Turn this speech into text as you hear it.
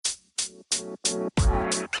Welcome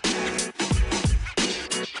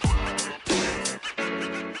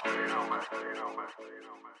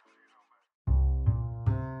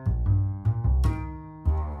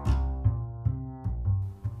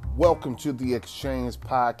to the Exchange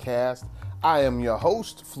Podcast. I am your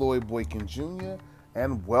host, Floyd Jr.,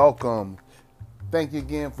 and welcome. Thank you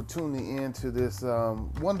again for tuning in to this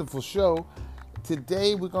wonderful show.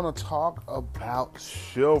 Today we're going to talk about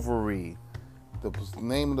chivalry. The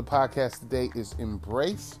name of the podcast today is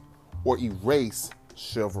Embrace or Erase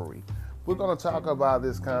Chivalry. We're going to talk about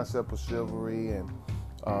this concept of chivalry and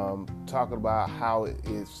talking about how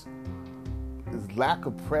its lack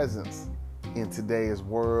of presence in today's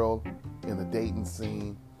world, in the dating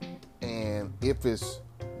scene, and if it's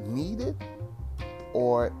needed,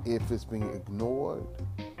 or if it's being ignored,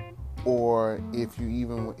 or if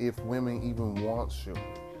women even want chivalry.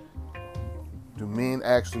 Do men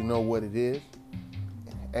actually know what it is?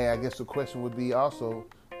 And I guess the question would be also,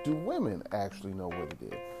 do women actually know what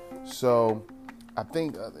it is? So I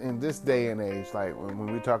think in this day and age, like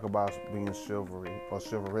when we talk about being chivalry or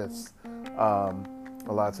chivalrous, a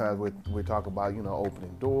lot of times we talk about,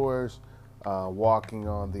 opening doors, walking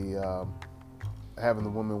on the, having the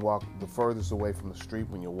woman walk the furthest away from the street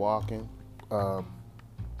when you're walking.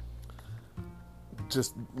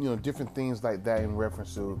 Just, different things like that in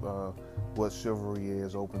reference to what chivalry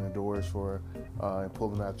is, opening doors for and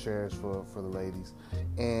pulling out chairs for the ladies.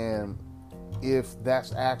 And if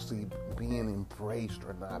that's actually being embraced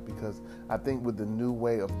or not, because I think with the new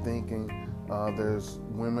way of thinking, there's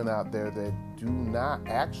women out there that do not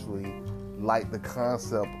actually like the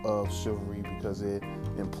concept of chivalry because it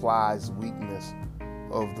implies weakness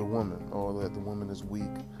of the woman, or that the woman is weak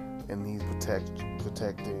and needs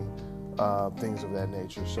protecting things of that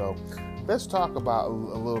nature. So let's talk about a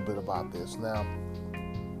little bit about this now.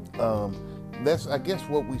 I guess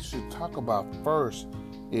what we should talk about first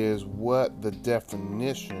is what the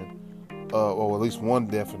definition, or at least one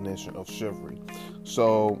definition of chivalry.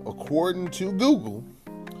 So according to Google,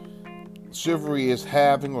 chivalry is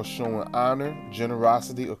having or showing honor,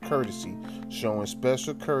 generosity, or courtesy, showing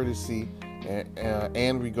special courtesy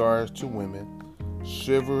and regards to women.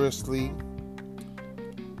 Chivalrously,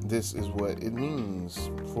 this is what it means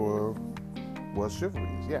for what chivalry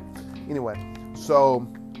is. Yeah. Anyway, so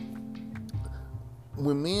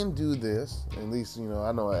when men do this, at least,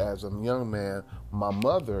 I know as a young man, my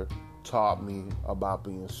mother taught me about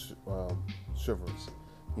being chivalrous.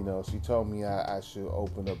 She told me I should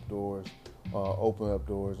open up doors and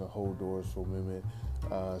hold doors for women.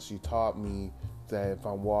 She taught me that if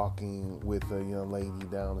I'm walking with a young lady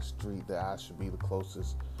down the street, that I should be the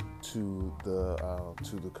closest to the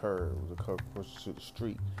curb to the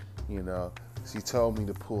street. She told me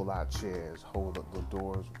to pull out chairs, hold up the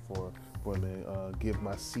doors for women, give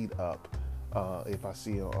my seat up if I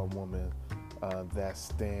see a woman that's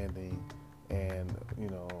standing and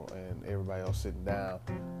everybody else sitting down,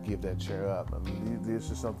 give that chair up. I mean,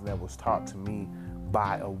 this is something that was taught to me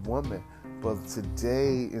by a woman. But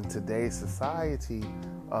today, in today's society,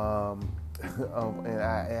 and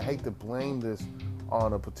I hate to blame this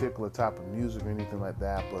on a particular type of music or anything like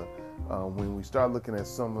that, but when we start looking at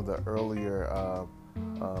some of the earlier,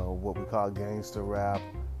 what we call gangster rap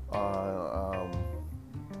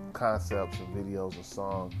concepts and videos and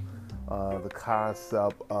songs, the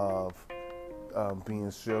concept of being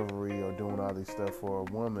chivalry or doing all this stuff for a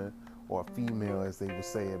woman or a female, as they would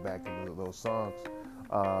say it back in those songs,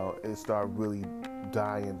 it started really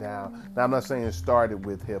dying down. Now, I'm not saying it started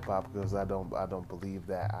with hip hop, because I don't believe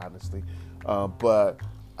that, honestly, but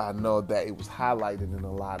I know that it was highlighted in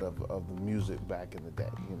a lot of the music back in the day,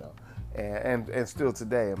 and still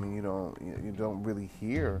today. I mean, you don't really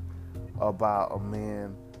hear about a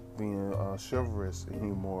man being chivalrous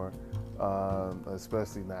anymore,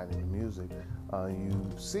 especially not in the music. You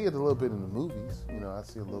see it a little bit in the movies. I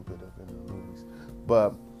see a little bit of it in the movies.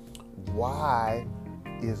 But why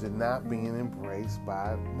is it not being embraced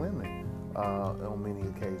by women on many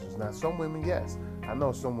occasions? Now, some women, yes. I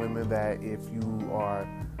know some women that if you are,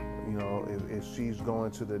 if she's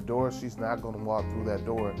going to the door, she's not going to walk through that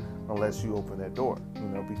door unless you open that door,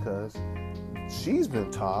 because she's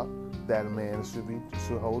been taught that a man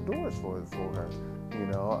should hold doors for her,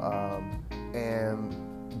 and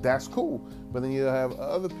that's cool. But then you have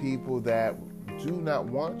other people that do not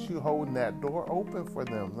want you holding that door open for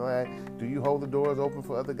them. Like, do you hold the doors open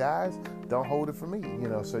for other guys? Don't hold it for me.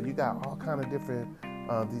 So you got all kind of different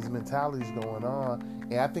these mentalities going on,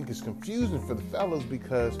 and I think it's confusing for the fellas,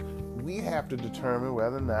 because we have to determine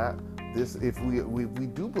whether or not this, if we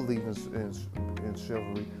do believe in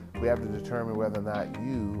chivalry, we have to determine whether or not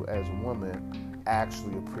you as a woman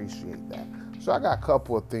actually appreciate that. So I got a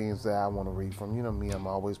couple of things that I want to read from. You know me, I'm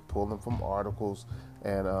always pulling from articles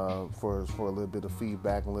and for a little bit of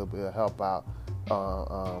feedback, a little bit of help out,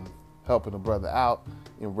 helping a brother out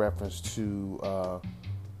in reference to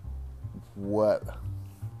what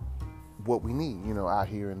we need, out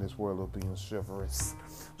here in this world of being chivalrous.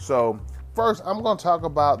 So first, I'm going to talk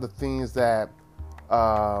about the things that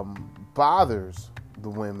bothers the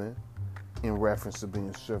women in reference to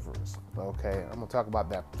being chivalrous. Okay, I'm going to talk about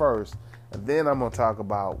that first, and then I'm going to talk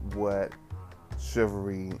about what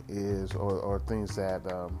chivalry is, or things that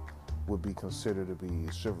would be considered to be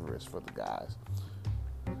chivalrous for the guys.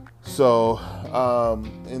 So,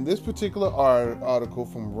 in this particular article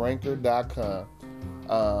from Ranker.com,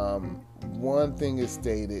 one thing is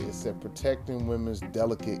stated, it said protecting women's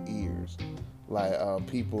delicate ears, like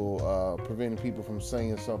preventing people from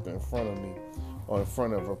saying something in front of me or in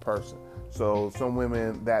front of a person. So some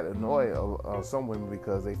women that annoy some women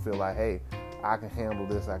because they feel like, hey, I can handle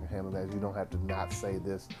this, I can handle that. You don't have to not say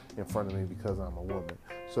this in front of me because I'm a woman.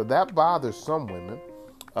 So that bothers some women.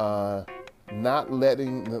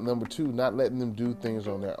 Number two, not letting them do things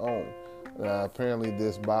on their own. Apparently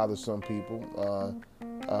this bothers some people.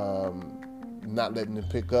 Not letting them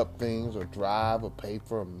pick up things or drive or pay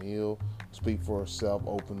for a meal, speak for herself,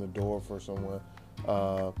 open the door for someone.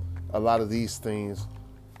 A lot of these things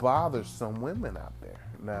bother some women out there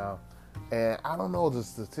now. And I don't know the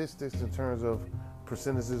statistics in terms of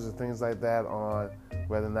percentages and things like that on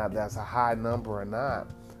whether or not that's a high number or not.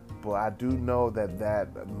 But I do know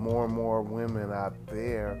that more and more women out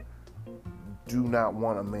there do not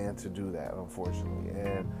want a man to do that, unfortunately.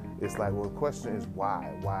 And it's like, well, the question is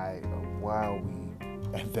why? Why are we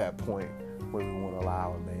at that point where we want to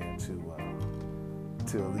allow a man to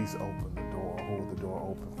at least open the door, hold the door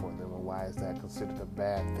open for them, and why is that considered a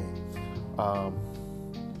bad thing?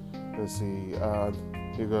 Let's see.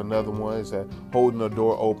 Here goes another one. Is that holding the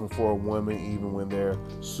door open for a woman even when they're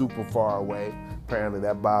super far away. Apparently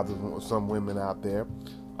that bothers some women out there.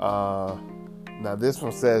 Now this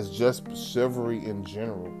one says just chivalry in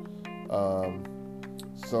general.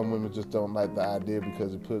 Some women just don't like the idea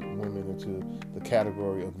because it puts women into the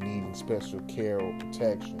category of needing special care or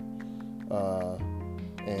protection.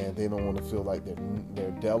 And they don't want to feel like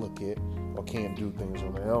they're delicate or can't do things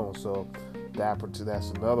on their own. So that's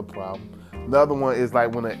another problem. Another one is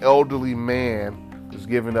like when an elderly man is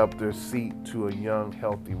giving up their seat to a young,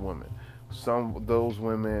 healthy woman. Some of those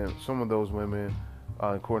women,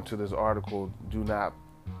 according to this article, do not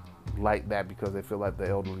like that because they feel like the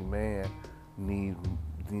elderly man need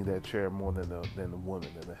that chair more than the woman,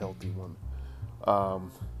 than the healthy woman.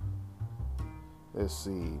 Let's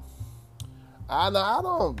see. I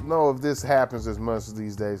don't know if this happens as much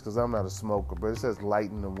these days because I'm not a smoker, but it says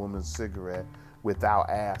lighting a woman's cigarette without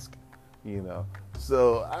asking,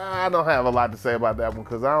 So I don't have a lot to say about that one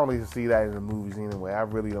because I don't even see that in the movies anyway. I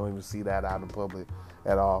really don't even see that out in public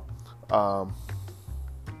at all.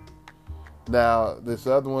 Now, this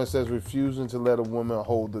other one says refusing to let a woman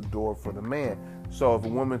hold the door for the man. So if a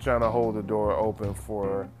woman trying to hold the door open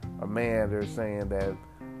for a man, they're saying that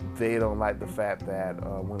they don't like the fact that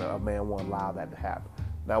when a man won't allow that to happen.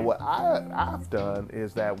 Now, what I've done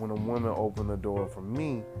is that when a woman opens the door for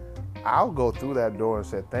me, I'll go through that door and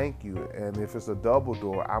say thank you. And if it's a double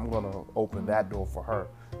door, I'm going to open that door for her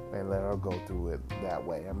and let her go through it that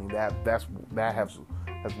way. I mean, that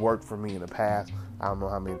has worked for me in the past. I don't know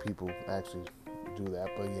how many people actually do that,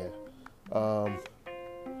 but yeah.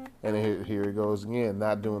 And here it goes again,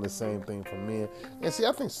 not doing the same thing for men. And see,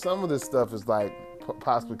 I think some of this stuff is like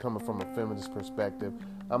possibly coming from a feminist perspective.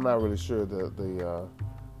 I'm not really sure the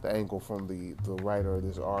angle from the writer of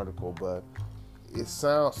this article, but it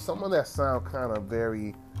sounds, some of that sound kind of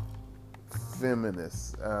very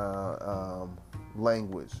feminist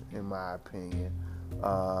language, in my opinion.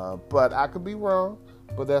 But I could be wrong,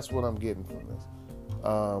 but that's what I'm getting from this.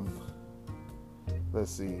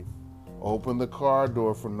 Let's see. Open the car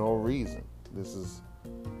door for no reason.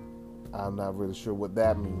 I'm not really sure what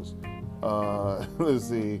that means. Let's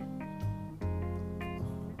see.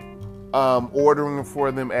 Ordering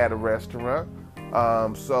for them at a restaurant.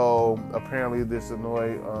 So apparently this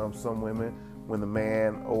annoys some women when the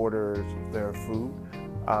man orders their food.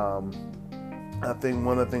 I think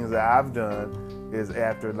one of the things that I've done is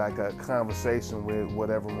after like a conversation with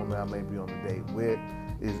whatever woman I may be on a date with,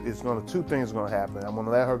 two things are gonna happen. I'm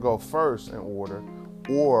gonna let her go first and order,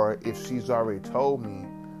 or if she's already told me,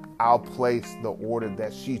 I'll place the order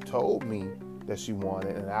that she told me that she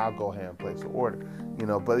wanted, and I'll go ahead and place the order.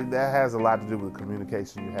 But that has a lot to do with the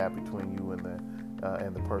communication you have between you and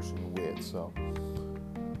the person you're with. So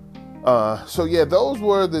So yeah, those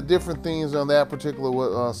were the different things on that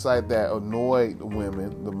particular site that annoyed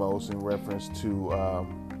women the most in reference to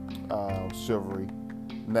chivalry.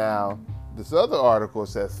 Now, this other article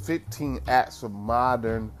says 15 acts of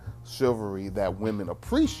modern chivalry that women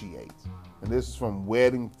appreciate. And this is from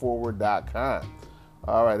weddingforward.com.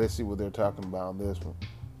 All right, let's see what they're talking about on this one.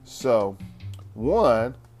 So,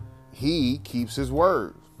 one, he keeps his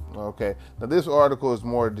word. Okay, now this article is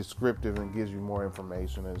more descriptive and gives you more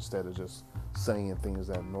information instead of just saying things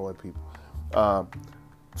that annoy people.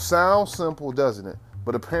 Sounds simple, doesn't it?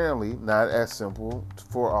 But apparently not as simple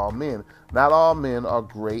for all men. Not all men are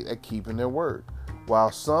great at keeping their word.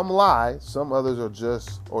 While some lie, some others are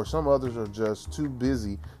just too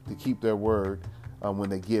busy to keep their word when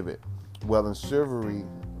they give it. In chivalry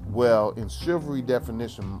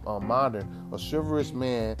definition, modern, a chivalrous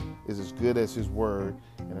man is as good as his word,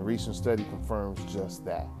 and a recent study confirms just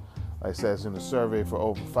that. Like it says in a survey for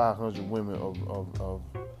over 500 women of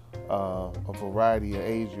a variety of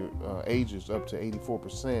ages, up to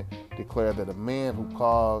 84% declare that a man who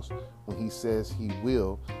calls when he says he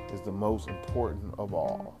will is the most important of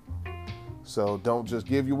all. So don't just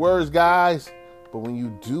give your words, guys, but when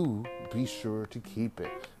you do, be sure to keep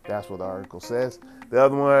it. That's what the article says. The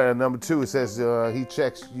other one, number 2, it says he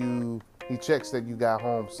checks that you got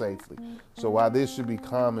home safely. So while this should be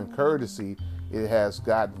common courtesy, it has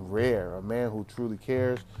gotten rare. A man who truly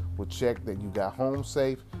cares will check that you got home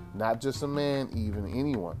safe, not just a man, even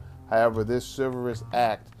anyone. However, this chivalrous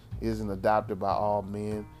act isn't adopted by all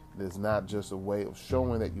men. It is not just a way of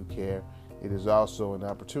showing that you care. It is also an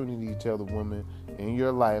opportunity to tell the woman in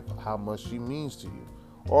your life how much she means to you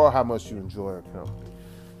or how much you enjoy her company.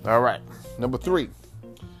 All right, number 3.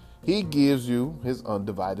 He gives you his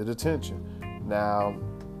undivided attention. Now,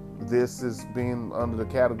 this is being under the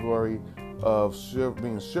category of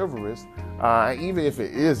being chivalrous. Even if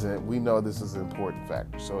it isn't, we know this is an important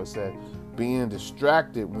factor. So it said, being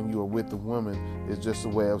distracted when you are with a woman is just a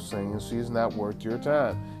way of saying she is not worth your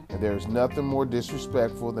time. And there is nothing more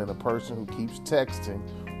disrespectful than a person who keeps texting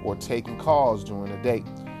or taking calls during a date.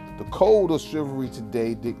 The code of chivalry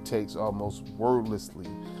today dictates almost wordlessly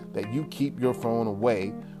that you keep your phone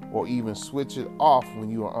away or even switch it off when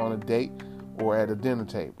you are on a date or at a dinner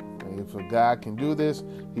table. And if a guy can do this,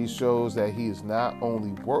 he shows that he is not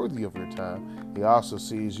only worthy of your time, he also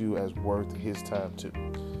sees you as worth his time too.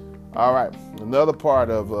 All right, another part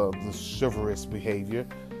of the chivalrous behavior,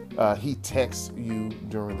 he texts you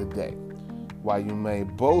during the day. While you may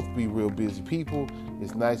both be real busy people,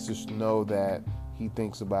 it's nice to know that he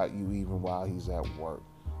thinks about you even while he's at work.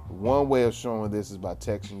 One way of showing this is by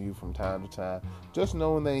texting you from time to time. Just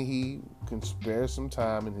knowing that he can spare some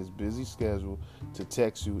time in his busy schedule to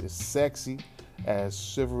text you is sexy,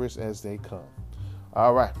 as chivalrous as they come.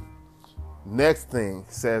 All right. Next thing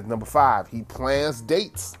says number 5, he plans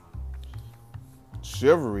dates.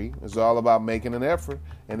 Chivalry is all about making an effort,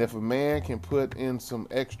 and if a man can put in some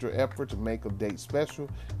extra effort to make a date special,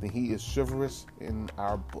 then he is chivalrous in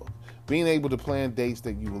our book. Being able to plan dates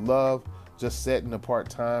that you love, just setting apart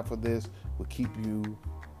time for this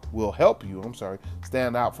will help you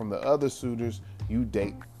stand out from the other suitors you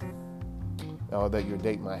date or that your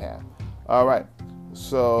date might have. All right.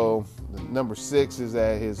 So number 6 is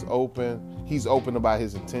that he's open about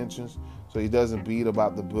his intentions. So he doesn't beat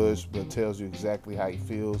about the bush, but tells you exactly how he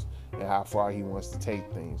feels and how far he wants to take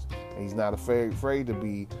things. And he's not afraid to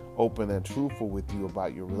be open and truthful with you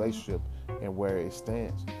about your relationship and where it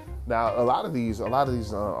stands. Now, a lot of these are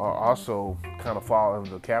also kind of fall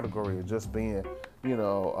into the category of just being, being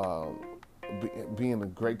a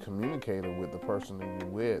great communicator with the person that you're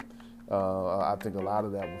with. I think a lot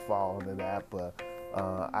of that would fall into that, but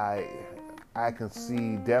I can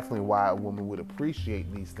see definitely why a woman would appreciate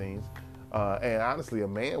these things. And honestly, a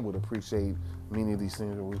man would appreciate many of these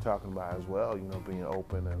things that we're talking about as well, being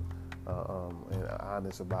open and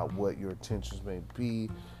honest about what your intentions may be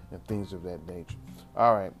and things of that nature.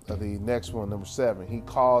 All right, the next one, number 7, he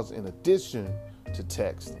calls in addition to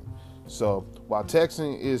texting. So while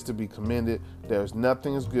texting is to be commended, there's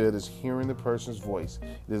nothing as good as hearing the person's voice.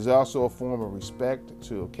 It is also a form of respect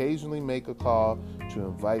to occasionally make a call to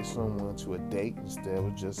invite someone to a date instead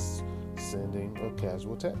of just sending a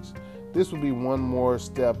casual text. This would be one more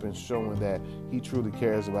step in showing that he truly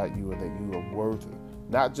cares about you and that you are worth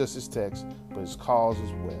not just his text, but his calls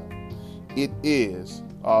as well. It is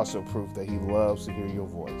also proof that he loves to hear your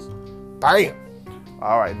voice. Bam!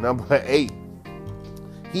 All right, number 8.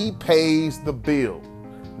 He pays the bill.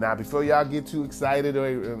 Now, before y'all get too excited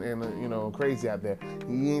and crazy out there,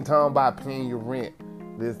 he ain't talking about paying your rent.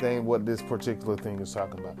 This ain't what this particular thing is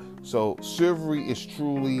talking about. So chivalry is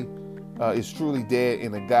truly is truly dead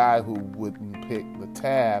in a guy who wouldn't pick the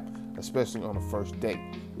tab, especially on a first date.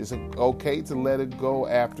 It's okay to let it go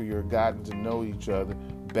after you've gotten to know each other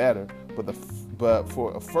better, but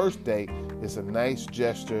for a first date, it's a nice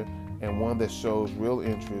gesture and one that shows real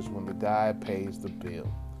interest when the guy pays the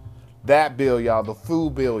bill. That bill, y'all, the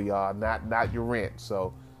food bill, y'all, not your rent.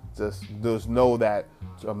 So just know that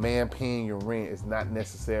a man paying your rent is not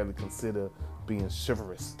necessarily considered being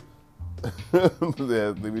chivalrous.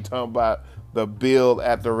 We're talking about the bill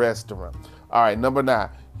at the restaurant. All right, number 9.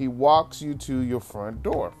 He walks you to your front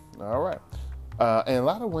door. All right. And a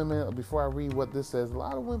lot of women, before I read what this says, a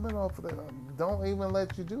lot of women don't even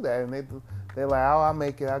let you do that. And they're like, oh, I'll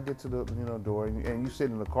make it. I'll get to the door. And you sit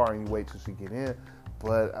in the car and you wait till she get in.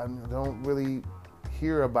 But I don't really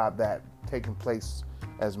hear about that taking place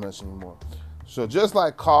as much anymore. So just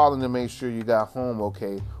like calling to make sure you got home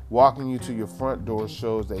okay, walking you to your front door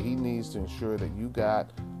shows that he needs to ensure that you got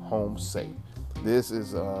home safe. This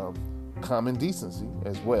is common decency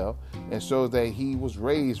as well, and shows that he was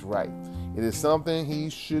raised right. It is something he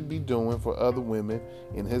should be doing for other women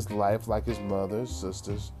in his life, like his mother,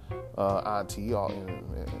 sisters, auntie,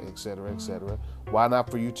 etc., etc. Why not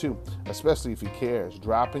for you too? Especially if he cares.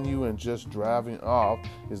 Dropping you and just driving off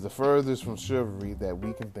is the furthest from chivalry that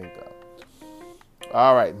we can think of.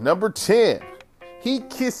 All right, number 10. He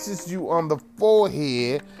kisses you on the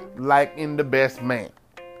forehead like in The Best Man.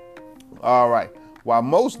 All right. While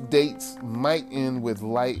most dates might end with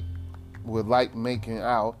light making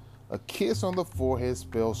out, a kiss on the forehead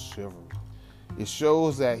spells chivalry. It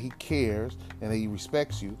shows that he cares and that he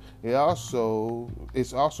respects you. It's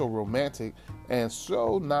also romantic and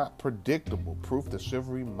so not predictable. Proof that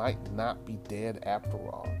chivalry might not be dead after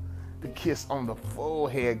all. The kiss on the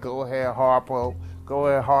forehead. Go ahead, Harpo. Go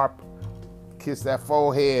ahead, Harp. Kiss that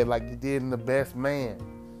forehead like you did in The Best Man.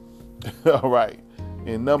 All right.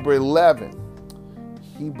 And number 11.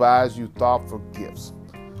 He buys you thoughtful gifts.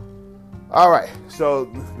 All right, so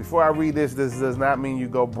before I read this does not mean you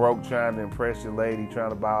go broke trying to impress your lady,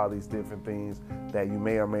 trying to buy all these different things that you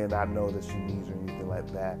may or may not know that she needs or anything like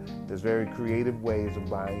that. There's very creative ways of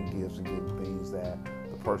buying gifts and getting things that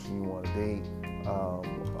the person you want to date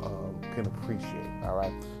can appreciate, all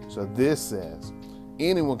right? So this says,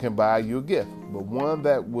 anyone can buy you a gift, but one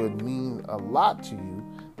that would mean a lot to you,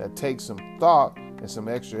 that takes some thought and some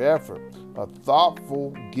extra effort. A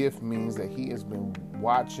thoughtful gift means that he has been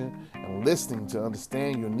watching and listening to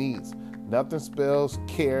understand your needs. Nothing spells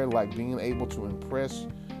care like being able to impress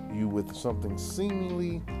you with something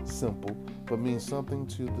seemingly simple, but means something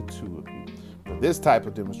to the two of you. For this type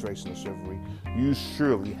of demonstration of chivalry, you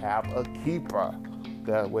surely have a keeper.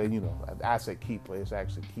 That way, I say keeper, it's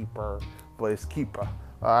actually keeper, but it's keeper.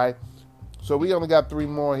 All right. So we only got 3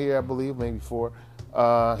 more here, I believe, maybe 4.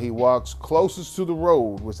 He walks closest to the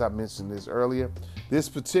road, which I mentioned this earlier. This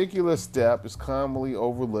particular step is commonly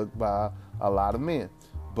overlooked by a lot of men,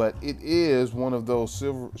 but it is one of those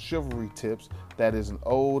chivalry tips that is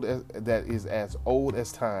as old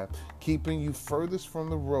as time. Keeping you furthest from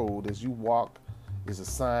the road as you walk is a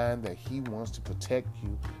sign that he wants to protect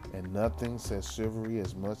you, and nothing says chivalry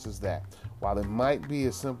as much as that. While it might be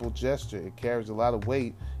a simple gesture, it carries a lot of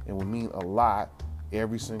weight and will mean a lot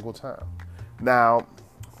every single time. Now,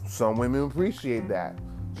 some women appreciate that.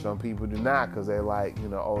 Some people do not, because they're like, you're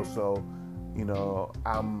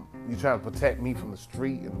trying to protect me from the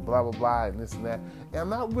street and blah, blah, blah, and this and that. And I'm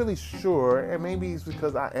not really sure, and maybe it's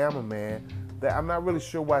because I am a man, that I'm not really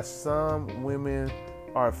sure why some women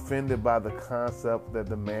are offended by the concept that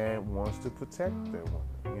the man wants to protect their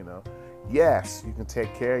woman, Yes, you can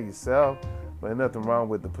take care of yourself, but there's nothing wrong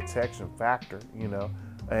with the protection factor, And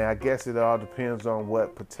I guess it all depends on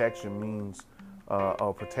what protection means,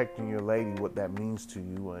 or protecting your lady, what that means to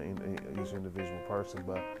you, each individual person.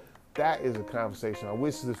 But that is a conversation. I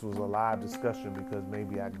wish this was a live discussion because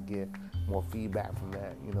maybe I could get more feedback from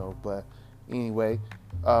that, But anyway,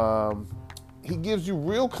 he gives you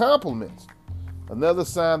real compliments. Another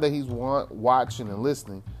sign that he's watching and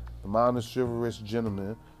listening. The modest chivalrous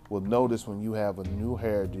gentleman will notice when you have a new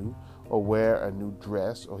hairdo or wear a new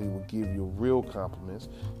dress, or he will give you real compliments.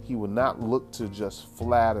 He will not look to just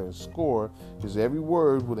flatter and score, because every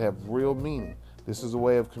word would have real meaning. This is a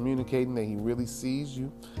way of communicating that he really sees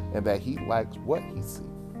you and that he likes what he sees.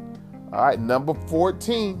 All right, number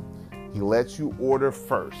 14, he lets you order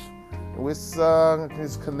first. Which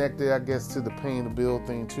is connected, I guess, to the paying the bill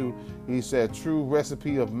thing too. He said, true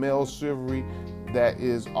recipe of male chivalry that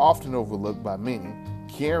is often overlooked by many,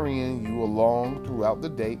 carrying you along throughout the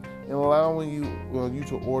date and allowing you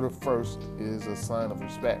to order first is a sign of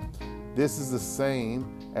respect. This is the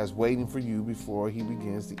same as waiting for you before he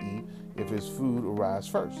begins to eat if his food arrives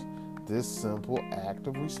first. this simple act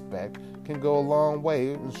of respect can go a long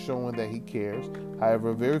way in showing that he cares.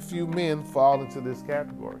 However, very few men fall into this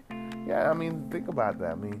category. Yeah, I mean, think about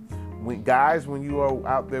that. I mean, when you are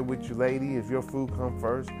out there with your lady, if your food comes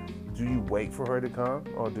first, do you wait for her to come,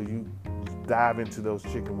 or do you dive into those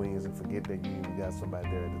chicken wings and forget that you even got somebody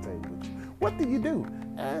there at the table with you? What do you do?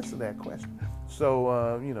 Answer that question.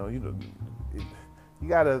 So, you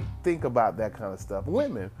got to think about that kind of stuff.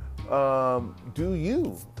 Women, do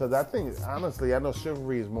you? Because I think, honestly, I know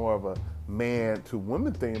chivalry is more of a man to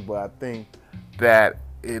women thing, but I think that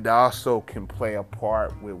it also can play a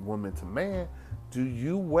part with woman to man. Do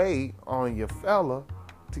you wait on your fella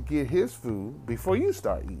to get his food before you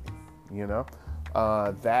start eating?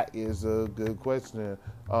 That is a good question.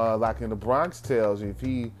 Like in the Bronx Tales, if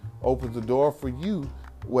he opens the door for you,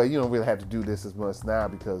 well, you don't really have to do this as much now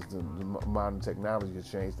because the modern technology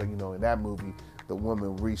has changed. Like, in that movie, the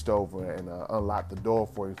woman reached over and unlocked the door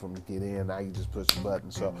for you from to get in. Now you just push the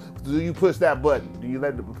button. So do you push that button? Do you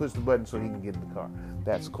let him push the button so he can get in the car?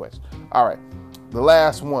 That's the question. All right. The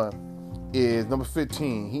last one is number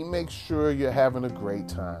 15. He makes sure you're having a great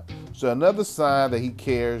time. So another sign that he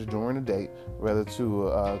cares during a date, whether to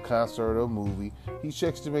a concert or a movie, he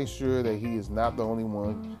checks to make sure that he is not the only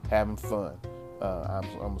one having fun. I'm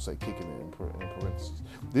going to say kicking it in parentheses.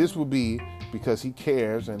 This will be because he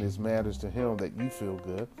cares and it matters to him that you feel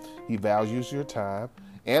good. He values your time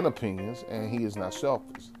and opinions, and he is not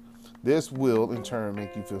selfish. This will, in turn,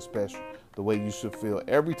 make you feel special, the way you should feel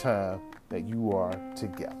every time that you are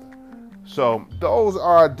together. So those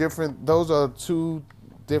are two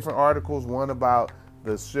different articles, one about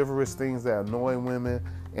the chivalrous things that annoy women,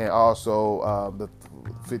 and also the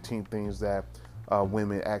 15 things that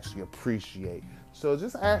women actually appreciate. So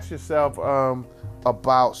just ask yourself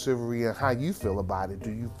about chivalry and how you feel about it.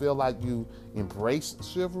 Do you feel like you embrace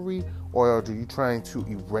chivalry, or are you trying to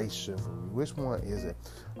erase chivalry? Which one is it?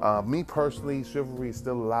 Me personally, chivalry is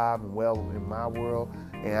still alive and well in my world,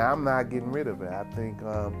 and I'm not getting rid of it. I think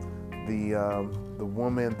the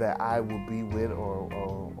woman that I will be with or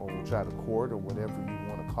will try to court or whatever you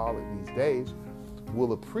want to call it these days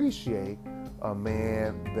will appreciate a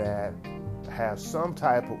man that have some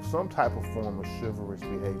type of form of chivalrous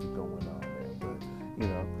behavior going on there.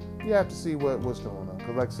 But you have to see what's going on,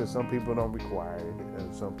 because like I said, some people don't require it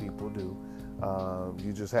and some people do.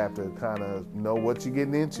 You just have to kind of know what you're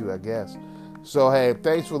getting into, I guess. So hey,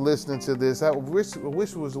 thanks for listening to this. I wish there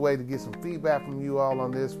was a way to get some feedback from you all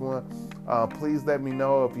on this one. Please let me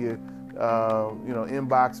know if you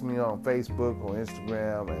inbox me on Facebook or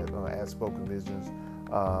Instagram at Spoken Visions.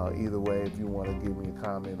 Either way, if you want to give me a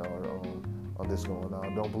comment on this going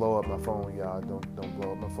on. Don't blow up my phone, y'all. Don't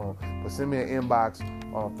blow up my phone. But send me an inbox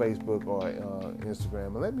on Facebook or Instagram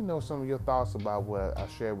and let me know some of your thoughts about what I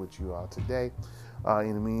shared with you all today.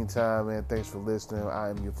 In the meantime, man, thanks for listening. I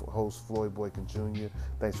am your host, Floyd Boykin Jr.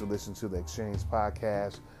 Thanks for listening to the Exchange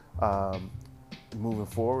Podcast. Moving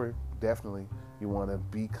forward, definitely, you want to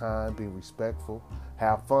be kind, be respectful,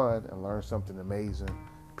 have fun, and learn something amazing.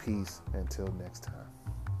 Peace until next time.